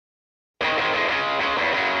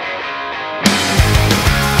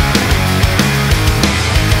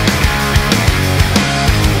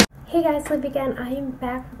guys, Liv again. I am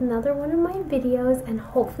back with another one of my videos, and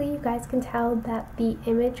hopefully you guys can tell that the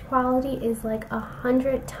image quality is like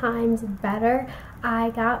 100 times better.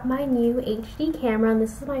 I got my new HD camera, and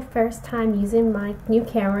this is my first time using my new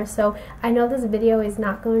camera, so I know this video is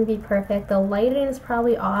not going to be perfect. The lighting is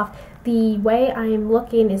probably off. The way I am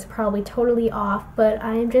looking is probably totally off, but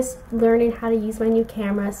I am just learning how to use my new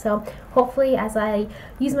camera, so hopefully as I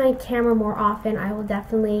use my camera more often, I will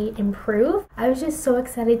definitely improve. I was just so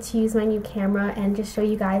excited to use my new camera and just show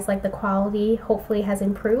you guys like the quality hopefully has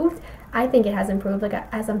improved. I think it has improved. Like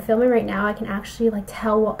as I'm filming right now, I can actually like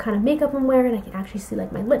tell what kind of makeup I'm wearing. I can actually see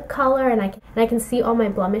like my lip color, and I can see all my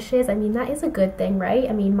blemishes. I mean, that is a good thing, right?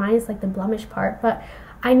 I mean, mine is like the blemish part, but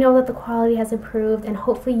I know that the quality has improved, and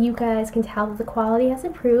hopefully you guys can tell that the quality has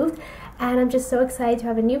improved. And I'm just so excited to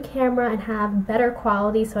have a new camera and have better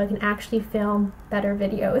quality so I can actually film better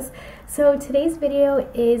videos. So today's video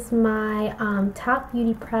is my top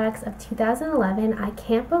beauty products of 2011. I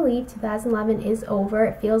can't believe 2011 is over.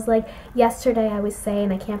 It feels like yesterday I was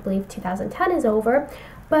saying I can't believe 2010 is over.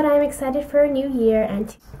 But I'm excited for a new year,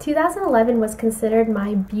 and 2011 was considered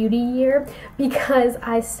my beauty year because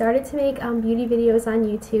I started to make beauty videos on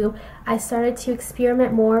YouTube. I started to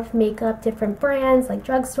experiment more with makeup, different brands like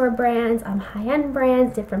drugstore brands, high-end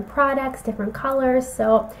brands, different products, different colors.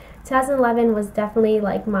 So 2011 was definitely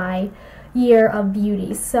like my year of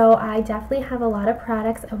beauty. So I definitely have a lot of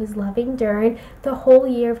products I was loving during the whole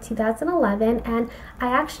year of 2011, and I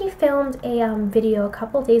actually filmed a video a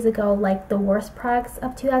couple days ago, like the worst products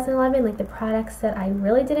of 2011, like the products that I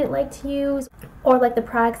really didn't like to use, or like the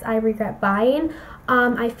products I regret buying.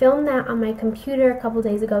 I filmed that on my computer a couple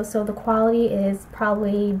days ago, so the quality is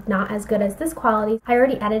probably not as good as this quality. I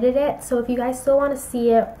already edited it, so if you guys still want to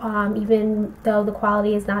see it, even though the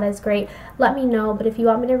quality is not as great, let me know. But if you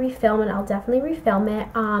want me to refilm it, I'll definitely refilm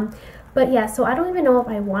it. But yeah, so I don't even know if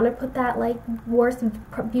I want to put that like worst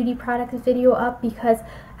beauty product video up, because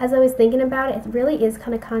as I was thinking about it, it really is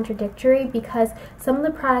kind of contradictory, because some of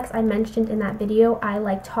the products I mentioned in that video I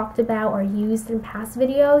like talked about or used in past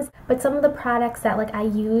videos, but some of the products that like I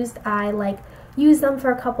used them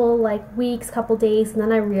for a couple like weeks, couple days, and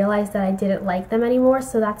then I realized that I didn't like them anymore,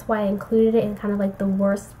 so that's why I included it in kind of like the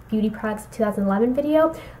worst beauty products of 2011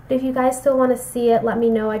 video. But if you guys still want to see it, let me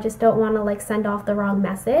know. I just don't want to like send off the wrong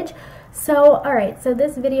message. So alright, so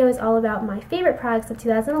this video is all about my favorite products of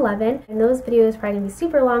 2011, and those videos are probably going to be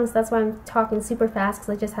super long, so that's why I'm talking super fast,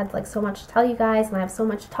 because I just had like so much to tell you guys and I have so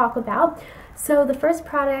much to talk about. So the first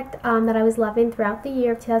product that I was loving throughout the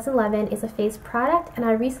year of 2011 is a face product, and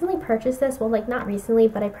I recently purchased this. Well, like not recently,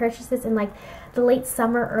 but I purchased this in like the late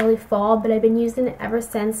summer, early fall, but I've been using it ever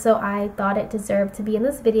since, so I thought it deserved to be in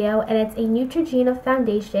this video. And it's a Neutrogena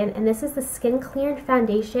foundation, and this is the skin clearing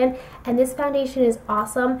foundation, and this foundation is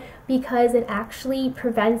awesome because it actually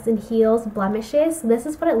prevents and heals blemishes. So this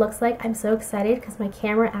is what it looks like. I'm so excited because my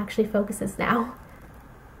camera actually focuses now.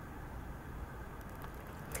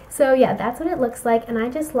 So yeah, that's what it looks like, and I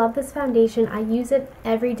just love this foundation. I use it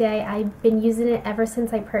every day. I've been using it ever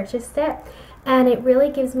since I purchased it, and it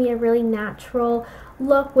really gives me a really natural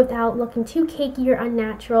look without looking too cakey or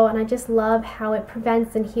unnatural, and I just love how it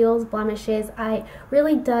prevents and heals blemishes. It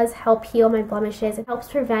really does help heal my blemishes. It helps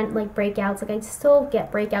prevent like breakouts. Like I still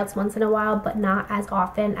get breakouts once in a while, but not as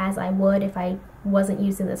often as I would if I wasn't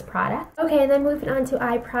using this product. Okay, and then moving on to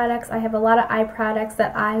eye products. I have a lot of eye products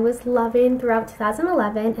that I was loving throughout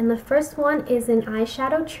 2011, and the first one is an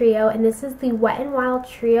eyeshadow trio, and this is the Wet n Wild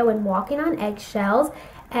Trio in Walking on Eggshells,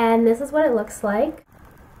 and this is what it looks like.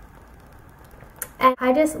 And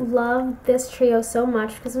I just love this trio so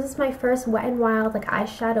much because this is my first Wet n Wild like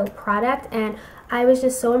eyeshadow product, and I was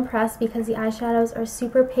just so impressed because the eyeshadows are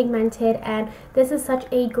super pigmented, and this is such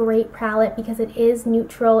a great palette because it is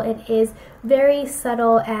neutral, it is very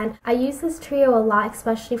subtle, and I use this trio a lot,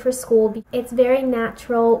 especially for school. It's very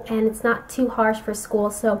natural and it's not too harsh for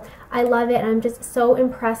school, so I love it, and I'm just so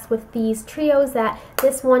impressed with these trios that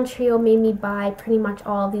this one trio made me buy pretty much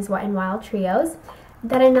all of these Wet n Wild trios.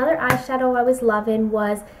 Then another eyeshadow I was loving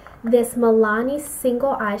was this Milani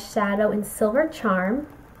single eyeshadow in Silver Charm.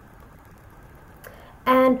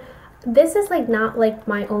 And this is like not like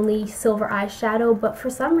my only silver eyeshadow, but for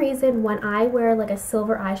some reason when I wear like a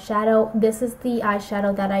silver eyeshadow, this is the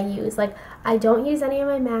eyeshadow that I use. Like I don't use any of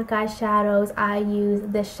my MAC eyeshadows. I use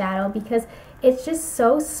this shadow because it's just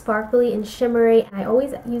so sparkly and shimmery, and I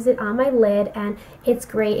always use it on my lid, and it's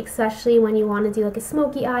great especially when you want to do like a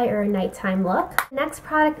smoky eye or a nighttime look. Next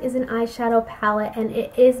product is an eyeshadow palette, and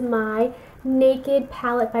it is my Naked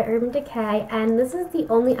palette by Urban Decay, and this is the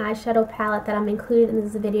only eyeshadow palette that I'm included in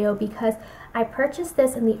this video because I purchased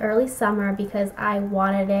this in the early summer because I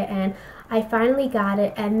wanted it and I finally got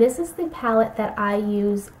it, and this is the palette that I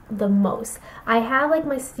use the most. I have like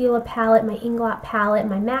my Stila palette, my Inglot palette,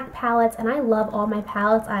 my MAC palettes, and I love all my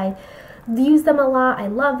palettes. I use them a lot, I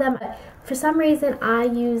love them, but for some reason I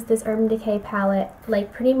use this Urban Decay palette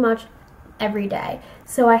like pretty much every day.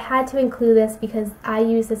 So I had to include this because I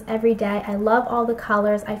use this every day. I love all the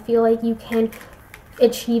colors. I feel like you can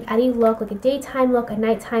achieve any look, like a daytime look, a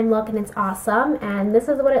nighttime look, and it's awesome. And this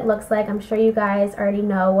is what it looks like. I'm sure you guys already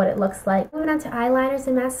know what it looks like. Moving on to eyeliners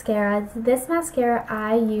and mascaras. This mascara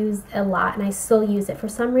I use a lot and I still use it. For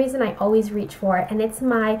some reason I always reach for it, and it's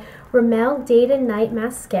my Rimmel Day to Night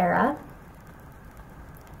mascara.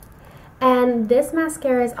 And this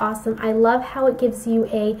mascara is awesome. I love how it gives you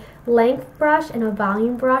a length brush and a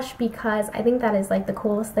volume brush because I think that is like the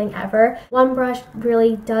coolest thing ever. One brush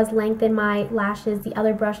really does lengthen my lashes, the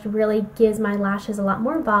other brush really gives my lashes a lot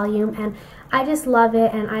more volume, and I just love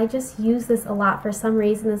it, and I just use this a lot for some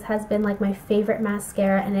reason. This has been like my favorite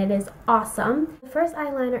mascara and it is awesome. The first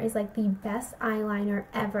eyeliner is like the best eyeliner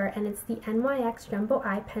ever, and it's the NYX Jumbo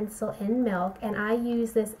Eye Pencil in Milk, and I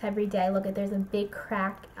use this every day. Look at, there's a big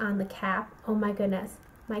crack on the cap. Oh my goodness,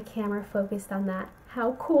 my camera focused on that.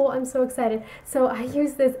 How cool, I'm so excited. So I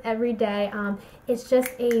use this every day. It's just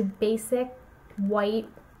a basic white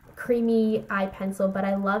creamy eye pencil, but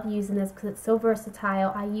I love using this because it's so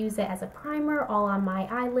versatile. I use it as a primer all on my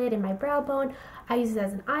eyelid and my brow bone. I use it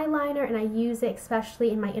as an eyeliner, and I use it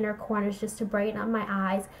especially in my inner corners just to brighten up my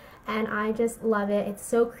eyes, and I just love it. It's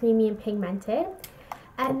so creamy and pigmented.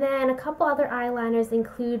 And then a couple other eyeliners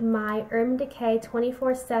include my Urban Decay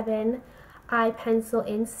 24/7 eye pencil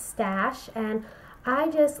in Stash, and I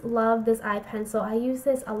just love this eye pencil. I use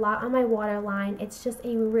this a lot on my waterline. It's just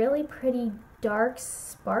a really pretty dark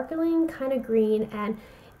sparkling kind of green, and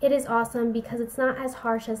it is awesome because it's not as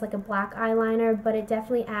harsh as like a black eyeliner, but it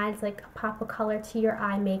definitely adds like a pop of color to your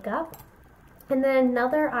eye makeup. And then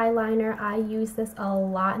another eyeliner, I use this a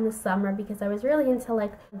lot in the summer because I was really into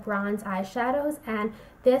like bronze eyeshadows, and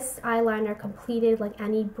this eyeliner completed like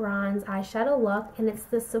any bronze eyeshadow look, and it's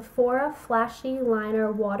the Sephora Flashy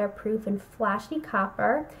Liner Waterproof in Flashy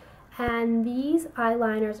Copper. And these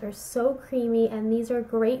eyeliners are so creamy, and these are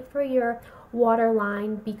great for your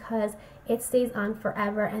waterline because it stays on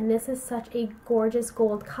forever, and this is such a gorgeous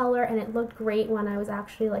gold color, and it looked great when I was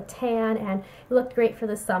actually like tan, and it looked great for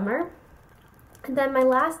the summer. And then my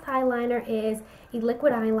last eyeliner is a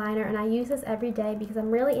liquid eyeliner, and I use this every day because I'm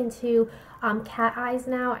really into cat eyes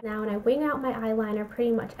now, and I wing out my eyeliner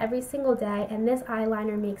pretty much every single day, and this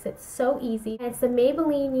eyeliner makes it so easy. And it's the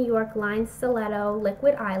Maybelline New York Line Stiletto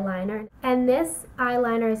liquid eyeliner, and this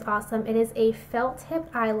eyeliner is awesome. It is a felt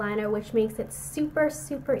tip eyeliner, which makes it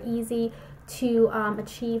super easy to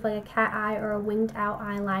achieve like a cat eye or a winged out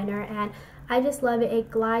eyeliner, and I just love it.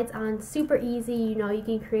 It glides on super easy. You know, you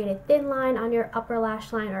can create a thin line on your upper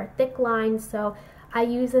lash line or a thick line, so I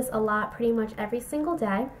use this a lot pretty much every single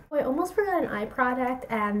day. I almost forgot an eye product,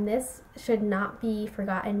 and this should not be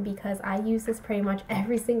forgotten because I use this pretty much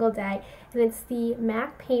every single day, and it's the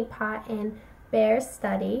MAC Paint Pot in Bear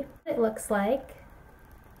Study. It looks like.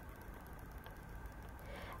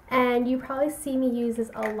 And you probably see me use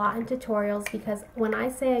this a lot in tutorials because when I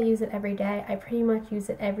say I use it every day, I pretty much use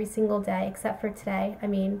it every single day except for today. I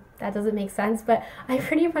mean, that doesn't make sense, but I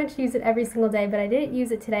pretty much use it every single day, but I didn't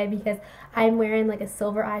use it today because I'm wearing like a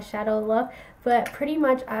silver eyeshadow look. But pretty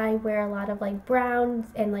much I wear a lot of like browns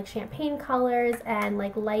and like champagne colors and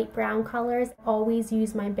like light brown colors. I always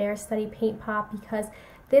use my Bear Study Paint Pot because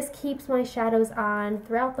this keeps my shadows on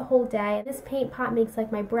throughout the whole day. This paint pot makes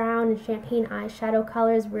like my brown and champagne eyeshadow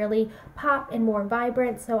colors really pop and more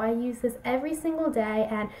vibrant, so I use this every single day,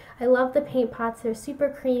 and I love the paint pots. They're super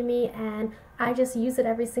creamy, and I just use it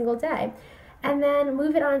every single day. And then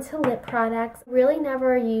moving on to lip products. Really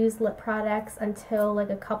never used lip products until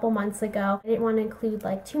like a couple months ago. I didn't want to include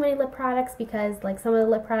like too many lip products because like some of the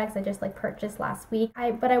lip products I just like purchased last week.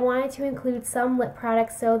 But I wanted to include some lip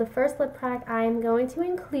products. So the first lip product I am going to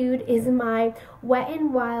include is my Wet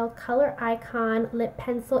n Wild Color Icon Lip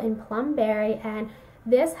Pencil in Plum Berry, and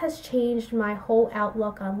this has changed my whole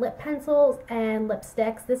outlook on lip pencils and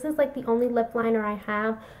lipsticks. This is like the only lip liner I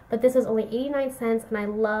have, but this is only 89 cents, and I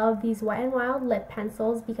love these Wet n Wild lip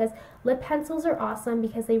pencils because lip pencils are awesome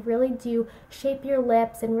because they really do shape your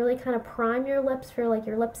lips and really kind of prime your lips for like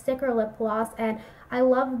your lipstick or lip gloss. And I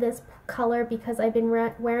love this color because I've been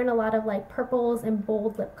wearing a lot of like purples and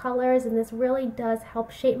bold lip colors, and this really does help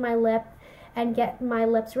shape my lip and get my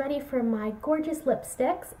lips ready for my gorgeous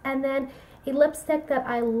lipsticks. And then a lipstick that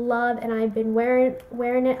I love and I've been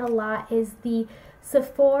wearing it a lot is the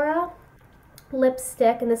Sephora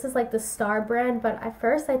lipstick, and this is like the Star brand, but at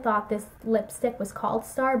first I thought this lipstick was called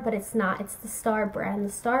Star, but it's not. It's the Star brand.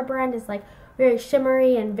 The Star brand is like very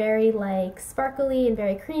shimmery and very like sparkly and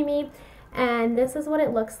very creamy, and this is what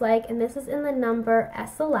it looks like, and this is in the number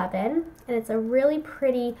S11, and it's a really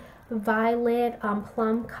pretty violet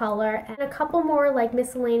plum color. And a couple more like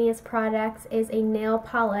miscellaneous products is a nail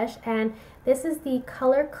polish, and this is the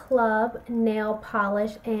Color Club nail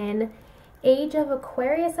polish in Age of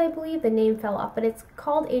Aquarius. I believe the name fell off, but it's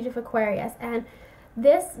called Age of Aquarius, and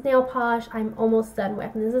this nail polish I'm almost done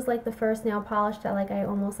with, and this is like the first nail polish that like I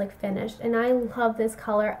almost like finished, and I love this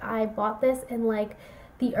color. I bought this in like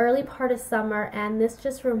the early part of summer, and this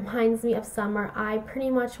just reminds me of summer. I pretty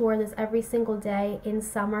much wore this every single day in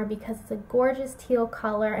summer because it's a gorgeous teal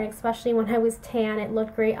color, and especially when I was tan, it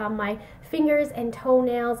looked great on my fingers and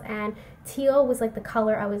toenails, and teal was like the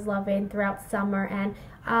color I was loving throughout summer. And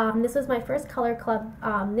this was my first Color Club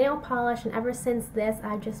nail polish, and ever since this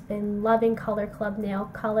I've just been loving Color Club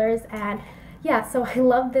nail colors. And yeah, so I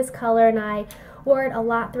love this color, and I wore it a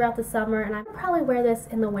lot throughout the summer, and I'll probably wear this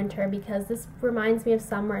in the winter because this reminds me of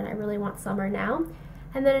summer and I really want summer now.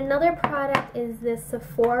 And then another product is this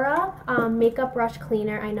Sephora makeup brush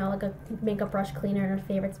cleaner. I know, like a makeup brush cleaner in our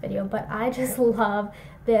favorites video, but I just love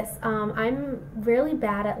this. I'm really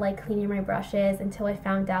bad at like cleaning my brushes until I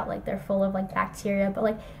found out like they're full of like bacteria, but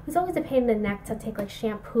like it was always a pain in the neck to take like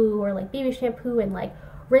shampoo or like baby shampoo and like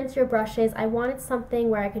rinse your brushes. I wanted something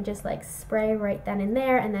where I could just like spray right then and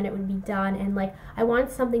there and then it would be done, and like I wanted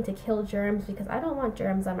something to kill germs because I don't want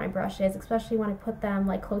germs on my brushes, especially when I put them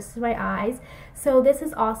like close to my eyes. So this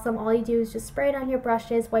is awesome. All you do is just spray it on your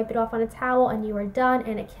brushes, wipe it off on a towel, and you are done,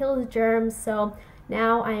 and it kills germs. So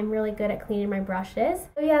now I am really good at cleaning my brushes.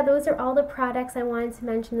 So yeah, those are all the products I wanted to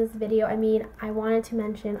mention in this video. I mean, I wanted to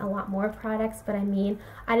mention a lot more products, but I mean,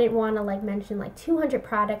 I didn't want to like mention like 200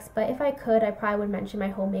 products, but if I could, I probably would mention my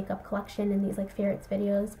whole makeup collection in these like favorites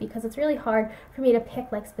videos, because it's really hard for me to pick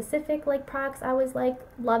like specific like products I was like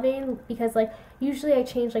loving, because like usually I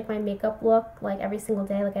change like my makeup look like every single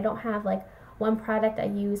day. Like I don't have like one product I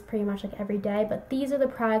use pretty much like every day, but these are the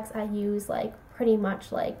products I use like pretty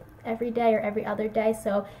much like every day or every other day.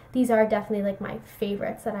 So these are definitely like my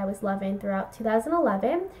favorites that I was loving throughout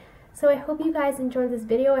 2011. So I hope you guys enjoyed this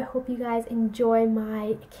video. I hope you guys enjoy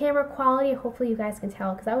my camera quality. Hopefully you guys can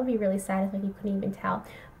tell, because that would be really sad if like you couldn't even tell.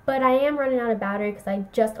 But I am running out of battery because I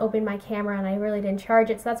just opened my camera and I really didn't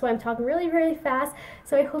charge it, so that's why I'm talking really, really fast.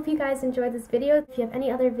 So I hope you guys enjoyed this video. If you have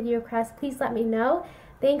any other video requests, please let me know.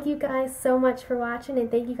 Thank you guys so much for watching,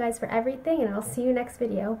 and thank you guys for everything, and I'll see you next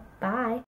video. Bye!